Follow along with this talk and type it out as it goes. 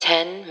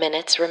10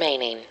 minutes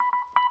remaining.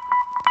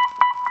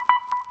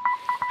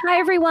 Hi,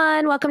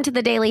 everyone. Welcome to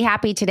the Daily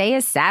Happy. Today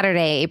is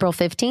Saturday, April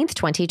 15th,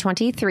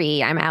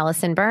 2023. I'm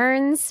Allison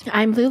Burns.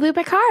 I'm Lulu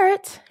Picard.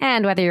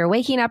 And whether you're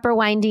waking up or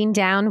winding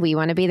down, we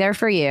want to be there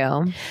for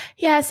you.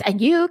 Yes,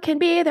 and you can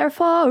be there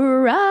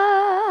for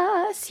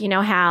us. You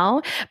know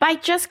how? By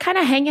just kind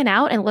of hanging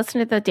out and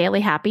listening to the Daily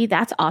Happy.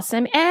 That's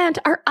awesome. And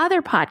our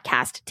other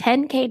podcast,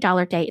 10K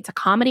Dollar Day. It's a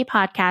comedy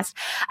podcast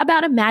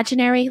about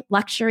imaginary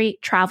luxury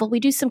travel. We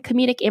do some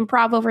comedic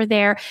improv over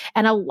there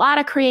and a lot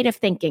of creative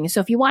thinking.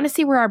 So if you want to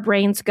see where our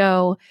brains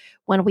go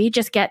when we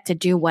just get to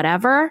do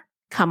whatever,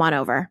 come on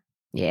over.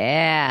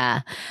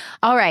 Yeah.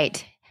 All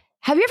right.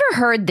 Have you ever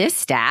heard this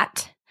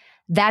stat?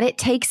 That it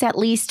takes at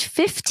least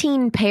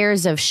 15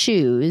 pairs of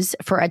shoes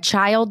for a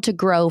child to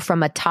grow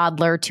from a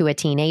toddler to a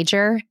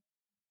teenager?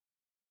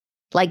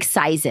 Like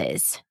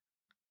sizes.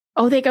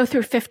 Oh, they go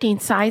through 15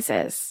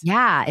 sizes.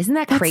 Yeah. Isn't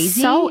that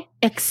crazy? That's so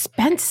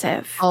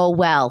expensive. Oh,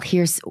 well,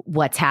 here's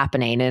what's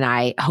happening, and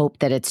I hope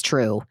that it's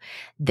true.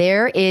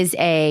 There is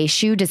a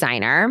shoe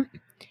designer.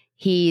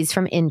 He's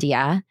from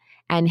India,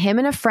 and him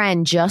and a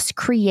friend just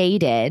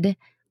created,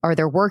 or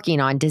they're working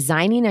on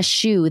designing a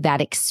shoe that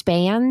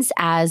expands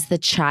as the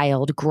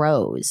child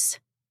grows.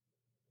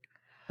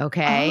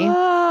 Okay.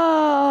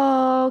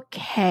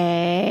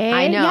 Okay.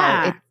 I know.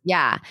 Yeah.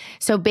 Yeah.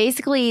 So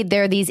basically,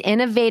 they're these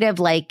innovative,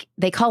 like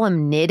they call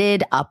them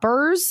knitted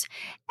uppers,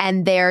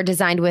 and they're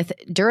designed with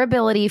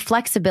durability,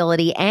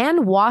 flexibility, and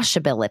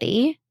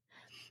washability.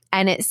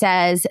 And it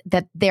says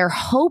that they're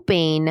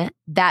hoping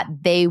that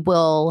they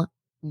will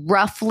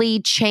roughly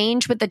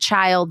change with the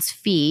child's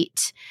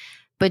feet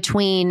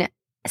between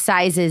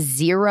sizes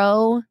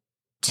 0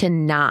 to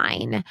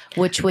 9,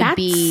 which would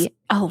be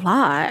a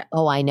lot.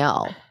 Oh, I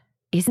know.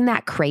 Isn't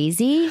that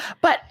crazy?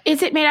 But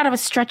is it made out of a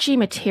stretchy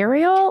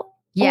material?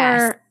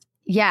 Yes.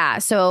 Yeah.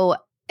 So,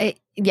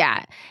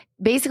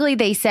 basically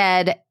they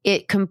said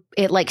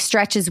it like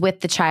stretches with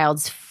the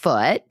child's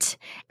foot,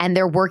 and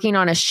they're working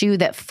on a shoe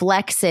that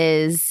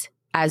flexes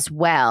as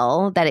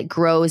well, that it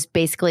grows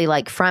basically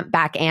like front,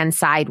 back, and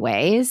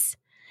sideways.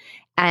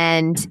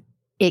 And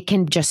it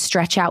can just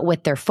stretch out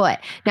with their foot.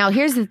 Now,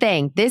 here's the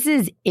thing. This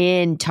is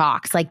in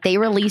talks. Like they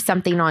released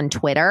something on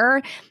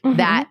Twitter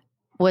that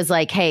was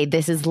like, hey,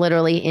 this is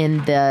literally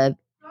in the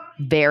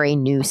very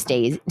new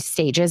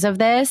stages of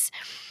this.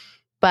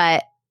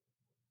 But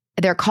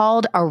they're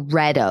called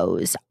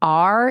Arettos.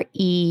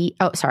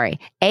 Aretto.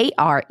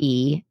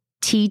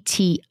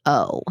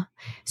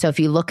 So if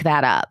you look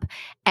that up,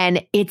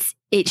 and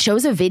it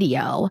shows a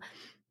video,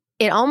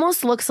 it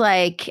almost looks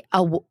like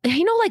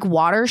like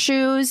water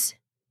shoes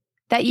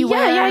that you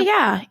wear.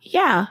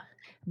 Yeah.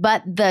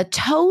 But the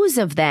toes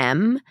of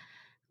them,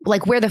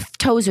 like where the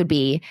toes would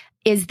be,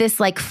 is this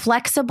like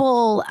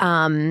flexible,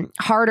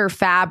 harder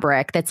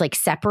fabric that's like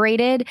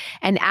separated.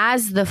 And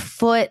as the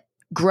foot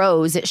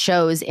grows, it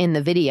shows in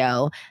the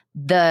video,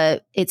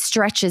 it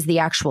stretches the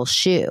actual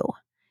shoe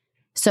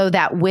so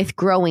that with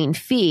growing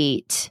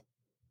feet,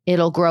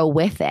 it'll grow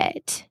with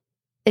it.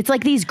 It's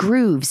like these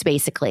grooves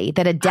basically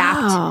that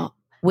adapt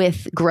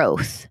with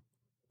growth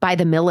by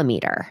the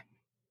millimeter.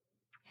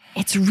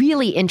 It's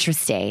really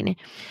interesting.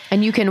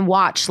 And you can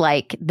watch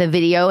like the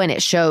video and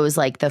it shows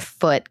like the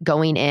foot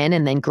going in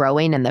and then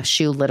growing, and the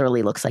shoe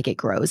literally looks like it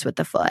grows with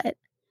the foot.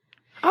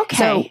 Okay.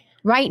 So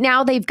right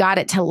now they've got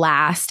it to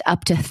last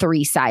up to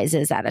 3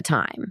 sizes at a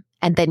time,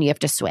 and then you have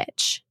to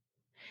switch.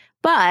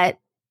 But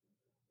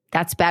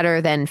that's better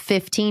than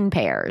 15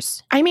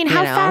 pairs. I mean,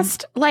 how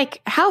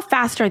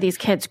fast are these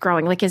kids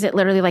growing? Like, is it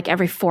literally like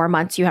every 4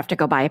 months you have to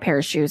go buy a pair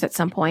of shoes at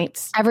some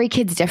points? Every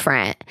kid's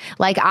different.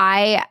 Like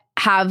I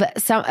have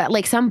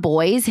some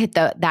boys hit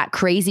that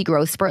crazy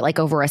growth spurt like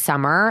over a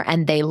summer,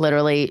 and they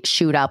literally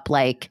shoot up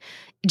like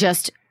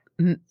just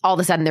all of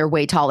a sudden they're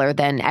way taller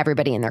than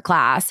everybody in their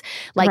class.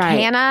 Like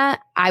Hannah,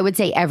 I would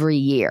say every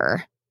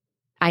year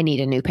I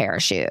need a new pair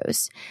of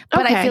shoes.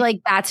 But I feel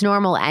like that's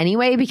normal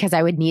anyway, because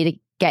I would need to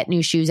get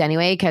new shoes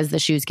anyway because the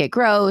shoes get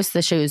gross,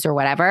 the shoes or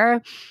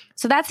whatever.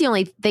 So that's the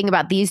only thing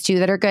about these two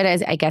that are good,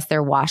 is I guess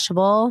they're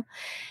washable.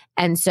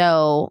 And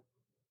so,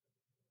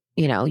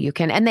 you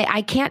can, and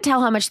I can't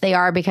tell how much they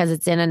are because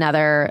it's in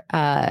another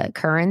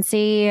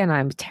currency, and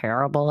I'm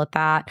terrible at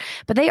that.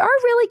 But they are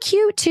really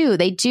cute too.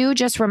 They do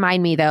just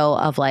remind me though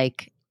of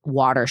like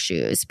water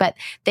shoes, but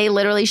they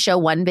literally show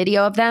one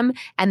video of them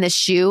and the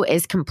shoe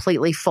is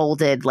completely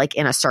folded like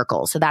in a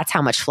circle. So that's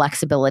how much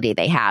flexibility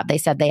they have. They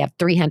said they have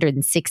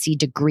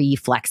 360-degree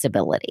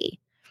flexibility.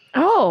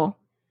 Oh,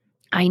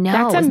 I know.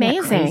 That's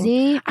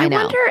amazing. That I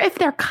wonder if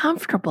they're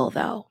comfortable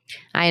though.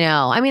 I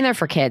know. I mean, they're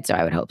for kids, so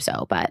I would hope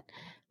so. But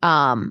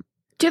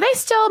do they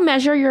still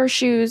measure your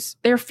shoes,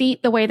 their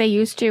feet, the way they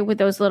used to with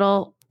those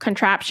little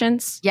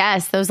contraptions?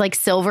 Yes, those like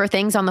silver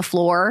things on the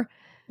floor.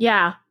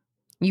 Yeah.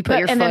 You put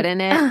your foot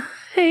in it.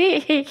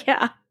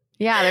 Yeah.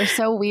 Yeah, they're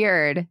so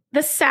weird.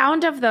 The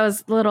sound of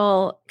those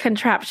little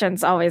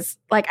contraptions always,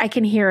 like, I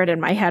can hear it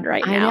in my head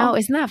right now. I know.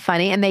 Isn't that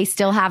funny? And they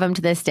still have them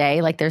to this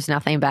day. Like, there's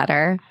nothing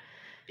better.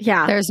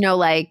 Yeah. There's no,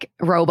 like,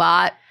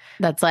 robot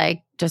that's,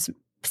 like, just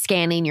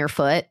scanning your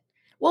foot.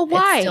 Well,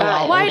 why? still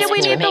all Why old do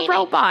we school. need the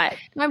robot?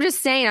 I'm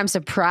just saying, I'm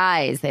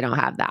surprised they don't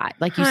have that.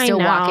 Like you I still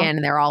walk know. in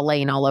and they're all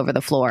laying all over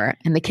the floor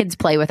and the kids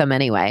play with them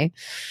anyway.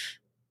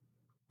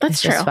 That's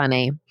It's true. just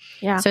funny.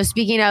 Yeah. So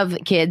speaking of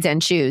kids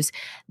and shoes,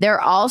 they're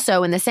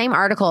also in the same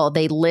article,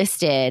 they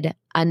listed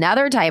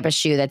another type of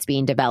shoe that's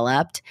being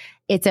developed.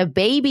 It's a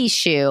baby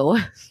shoe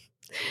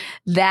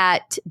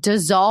that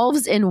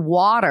dissolves in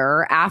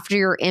water after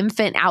your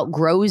infant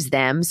outgrows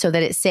them so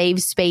that it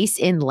saves space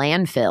in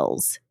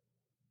landfills.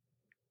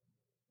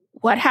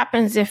 What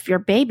happens if your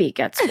baby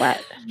gets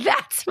wet?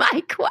 That's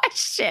my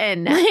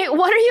question. Like,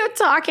 what are you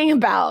talking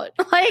about?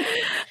 Like,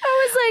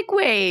 I was like,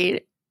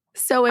 wait,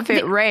 so if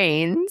it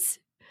rains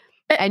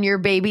and your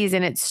baby's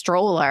in its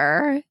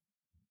stroller,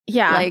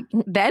 yeah, like,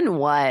 then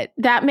what?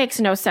 that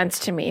makes no sense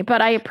to me.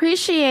 But I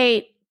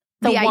appreciate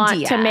the want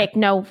idea. to make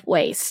no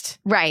waste.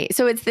 Right.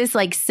 So it's this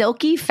like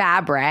silky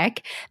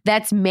fabric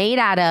that's made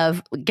out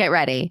of, get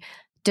ready,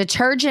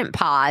 detergent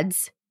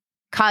pods,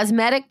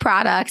 cosmetic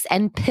products,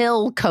 and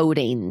pill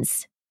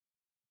coatings.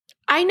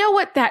 I know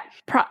what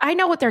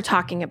they're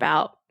talking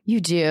about. You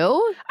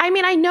do? I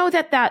mean, I know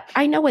what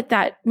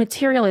that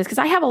material is because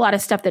I have a lot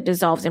of stuff that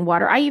dissolves in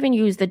water. I even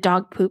use the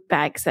dog poop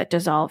bags that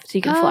dissolve so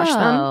you can flush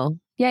them.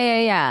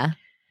 Yeah.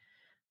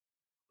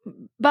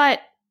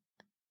 But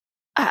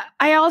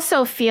I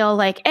also feel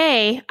like,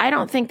 I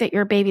don't think that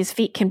your baby's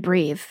feet can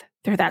breathe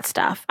through that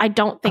stuff. I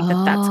don't think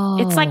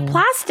it's like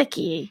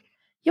plasticky.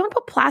 You want to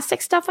put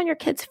plastic stuff on your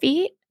kids'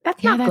 feet?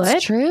 That's not good.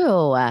 That's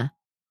true.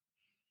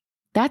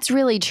 That's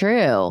really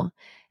true.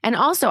 And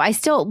also,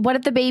 what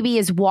if the baby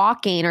is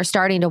walking or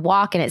starting to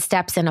walk and it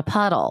steps in a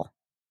puddle?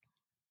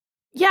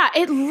 Yeah,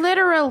 it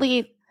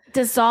literally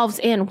dissolves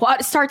in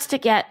what starts to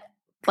get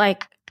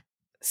like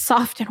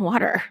soft in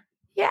water.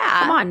 Yeah.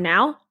 Come on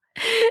now.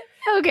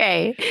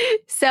 Okay.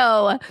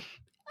 So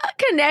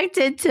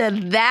connected to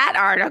that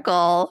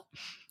article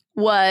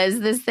was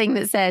this thing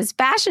that says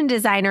fashion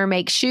designer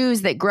makes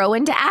shoes that grow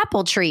into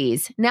apple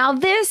trees. Now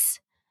this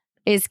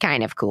is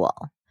kind of cool.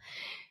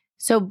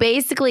 So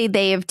basically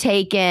they have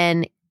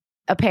taken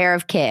a pair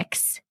of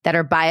kicks that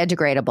are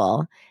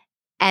biodegradable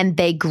and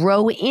they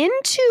grow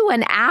into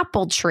an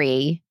apple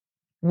tree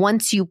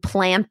once you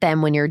plant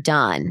them when you're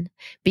done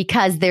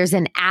because there's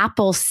an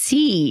apple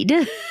seed.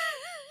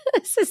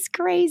 This is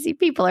crazy.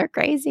 People are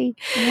crazy.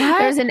 What?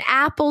 There's an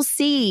apple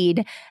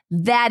seed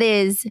that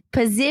is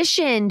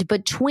positioned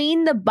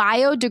between the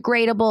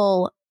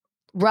biodegradable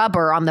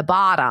rubber on the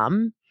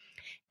bottom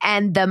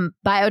and the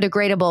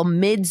biodegradable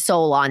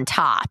midsole on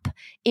top.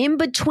 In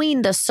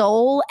between the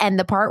sole and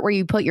the part where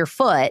you put your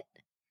foot,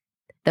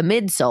 the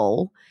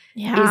midsole,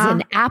 is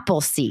an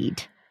apple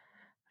seed.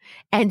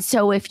 And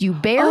so if you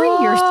bury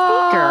your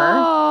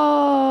sneaker,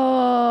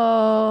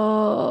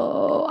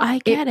 I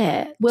get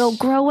it. will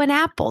grow an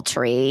apple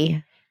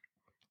tree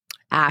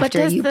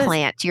after you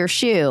plant your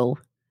shoe.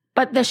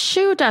 But the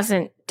shoe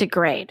doesn't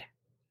degrade.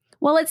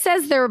 Well, it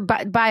says they're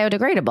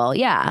biodegradable.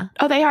 Yeah.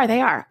 Oh, they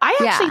are. I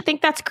actually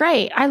think that's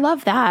great. I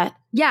love that.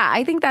 Yeah,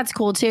 I think that's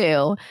cool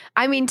too.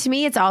 I mean, to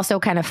me, it's also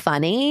kind of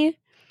funny.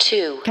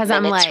 2 Because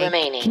I'm minutes like,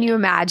 remaining. can you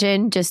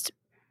imagine just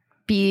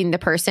being the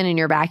person in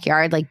your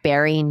backyard, like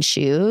burying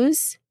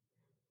shoes?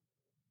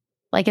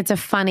 Like, it's a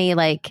funny,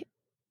 like,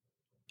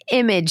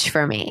 image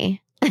for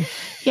me.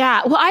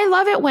 Yeah. Well, I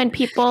love it when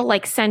people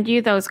like send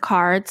you those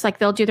cards, like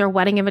they'll do their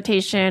wedding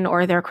invitation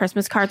or their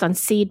Christmas cards on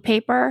seed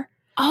paper.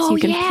 Oh, so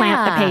you can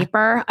plant the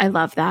paper. I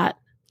love that.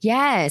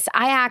 Yes.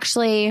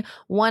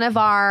 One of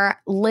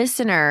our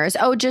listeners,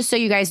 just so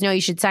you guys know,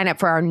 you should sign up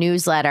for our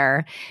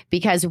newsletter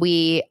because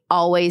we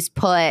always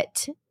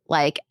put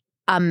like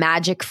a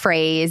magic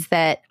phrase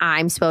that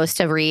I'm supposed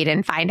to read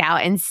and find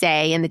out and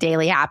say in the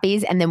Daily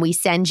Happies. And then we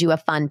send you a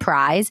fun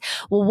prize.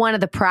 Well, one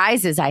of the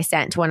prizes I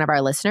sent to one of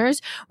our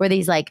listeners were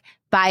these like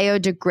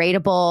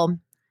biodegradable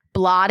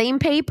blotting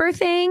paper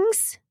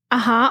things.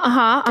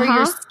 For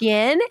your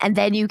skin. And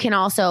then you can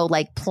also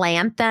like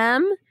plant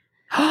them.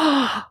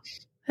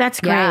 That's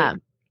great. Yeah.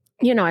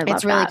 You know, I love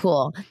It's really that.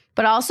 cool.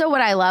 But also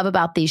what I love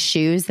about these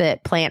shoes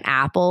that plant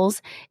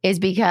apples is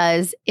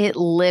because it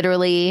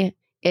literally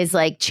is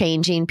like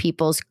changing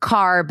people's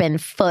carbon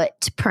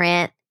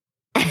footprint.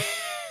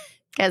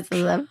 Because of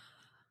the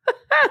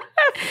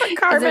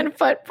carbon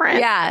footprint.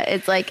 Yeah,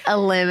 it's like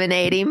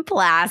eliminating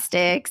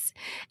plastics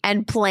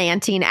and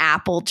planting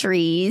apple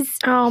trees.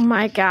 Oh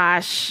my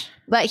gosh.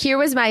 But here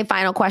was my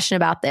final question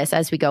about this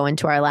as we go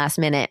into our last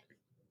minute.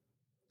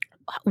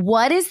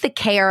 What is the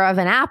care of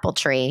an apple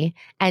tree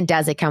and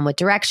does it come with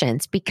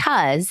directions?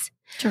 Because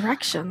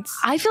directions.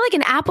 I feel like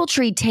an apple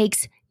tree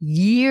takes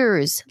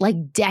years,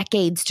 like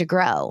decades to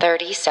grow.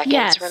 30 seconds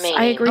Yes, remaining.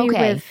 I agree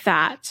Okay. with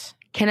that.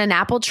 Can an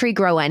apple tree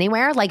grow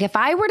anywhere? Like if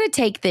I were to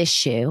take this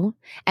shoe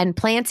and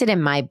plant it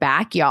in my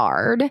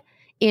backyard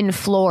in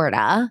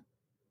Florida,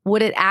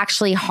 would it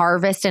actually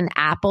harvest an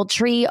apple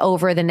tree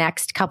over the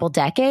next couple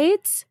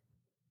decades?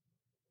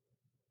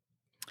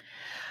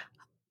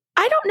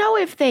 I don't know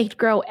if they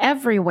grow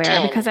everywhere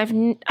 10, because I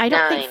don't think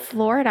 9,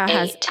 Florida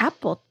has 8,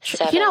 apple trees.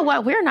 7, You know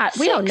what? We don't 6, know.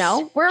 We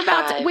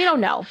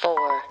don't know.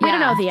 4. We don't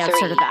know the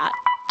answer to that.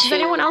 Does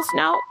anyone else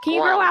know? Can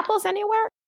you grow apples anywhere?